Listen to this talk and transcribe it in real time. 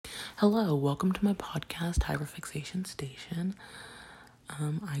Hello, welcome to my podcast, Hyperfixation Station.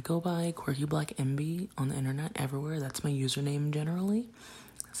 I go by Quirky Black MB on the internet everywhere. That's my username generally.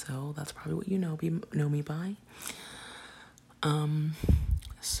 So that's probably what you know me by.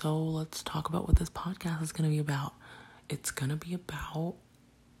 So let's talk about what this podcast is going to be about. It's going to be about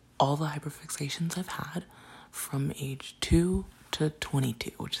all the hyperfixations I've had from age 2 to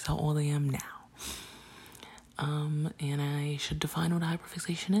 22, which is how old I am now. And I should define what a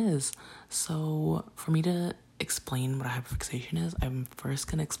hyperfixation is. So for me to explain what a hyperfixation is, I'm first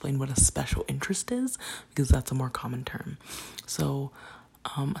going to explain what a special interest is, because that's a more common term. So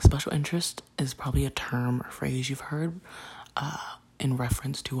a special interest is probably a term or phrase you've heard in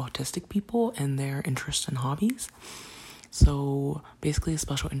reference to autistic people and their interests and hobbies. So basically a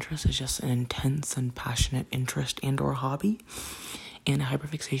special interest is just an intense and passionate interest and or hobby, and a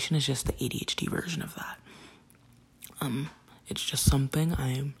hyperfixation is just the ADHD version of that. It's just something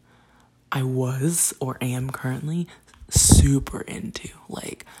I was or am currently super into.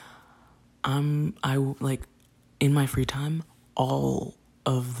 In my free time, all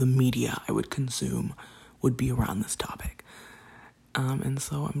of the media I would consume would be around this topic. And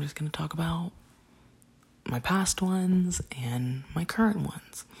so I'm just going to talk about my past ones and my current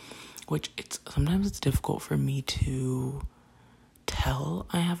ones, which sometimes it's difficult for me to tell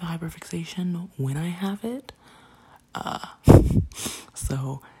I have a hyperfixation when I have it.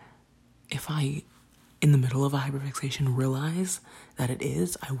 So if I, in the middle of a hyperfixation, realize that it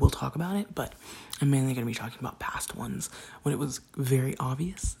is, I will talk about it, but I'm mainly going to be talking about past ones when it was very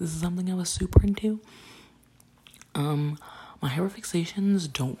obvious this is something I was super into. My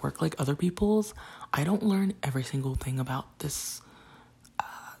hyperfixations don't work like other people's. I don't learn every single thing about this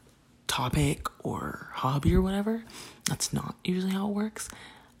topic or hobby or whatever. That's not usually how it works.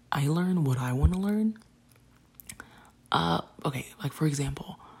 I learn what I want to learn. For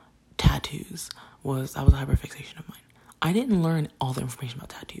example, tattoos was a hyperfixation of mine. I didn't learn all the information about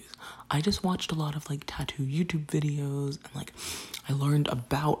tattoos. I just watched a lot of tattoo YouTube videos, and I learned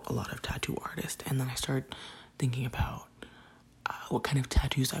about a lot of tattoo artists, and then I started thinking about what kind of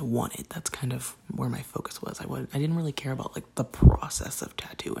tattoos I wanted. That's kind of where my focus was. I didn't really care about the process of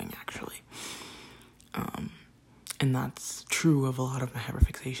tattooing, actually. And that's true of a lot of my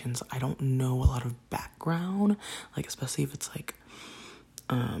hyperfixations. I don't know a lot of background, especially if it's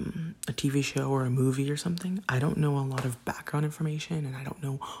a TV show or a movie or something. I don't know a lot of background information, and I don't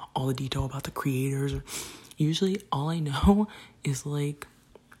know all the detail about the creators. Usually all I know is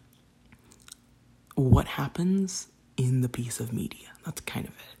what happens in the piece of media. That's kind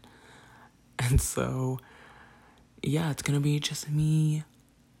of it. And so, yeah, it's going to be just me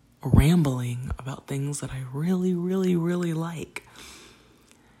rambling about things that I really, really, really like.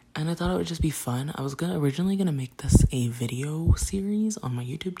 And I thought it would just be fun. I was originally gonna make this a video series on my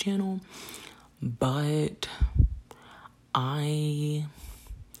YouTube channel, but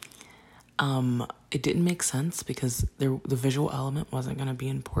it didn't make sense because the visual element wasn't gonna be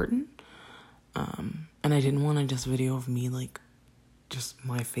important. And I didn't want to just video of me just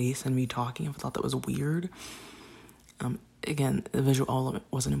my face and me talking. I thought that was weird. Again, the visual element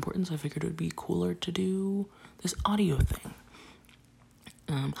wasn't important, so I figured it would be cooler to do this audio thing.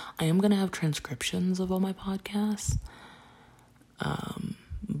 I am going to have transcriptions of all my podcasts,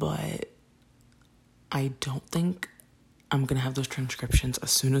 but I don't think I'm going to have those transcriptions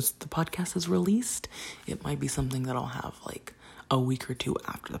as soon as the podcast is released. It might be something that I'll have a week or two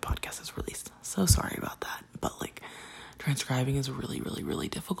after the podcast is released. So sorry about that, but transcribing is really, really, really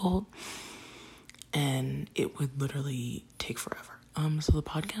difficult. And it would literally take forever. So the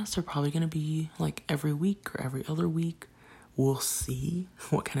podcasts are probably going to be every week or every other week. We'll see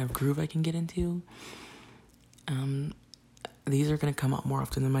what kind of groove I can get into. These are going to come out more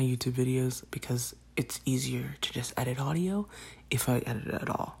often than my YouTube videos because it's easier to just edit audio. If I edit it at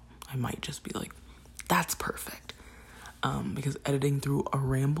all, I might just be that's perfect. Because editing through a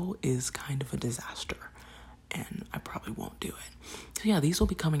ramble is kind of a disaster, and I probably won't do it. So yeah, these will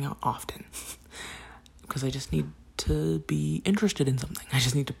be coming out often. Because I just need to be interested in something. I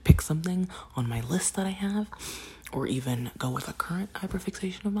just need to pick something on my list that I have, or even go with a current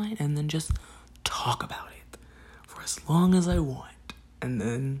hyperfixation of mine, and then just talk about it for as long as I want. And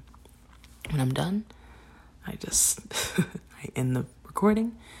then when I'm done, I end the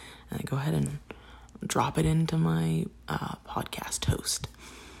recording, and I go ahead and drop it into my podcast host.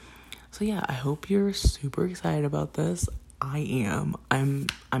 So yeah, I hope you're super excited about this. I am. I'm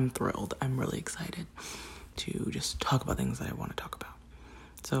thrilled. I'm really excited to just talk about things that I want to talk about.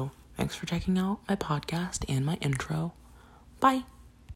 So, thanks for checking out my podcast and my intro. Bye.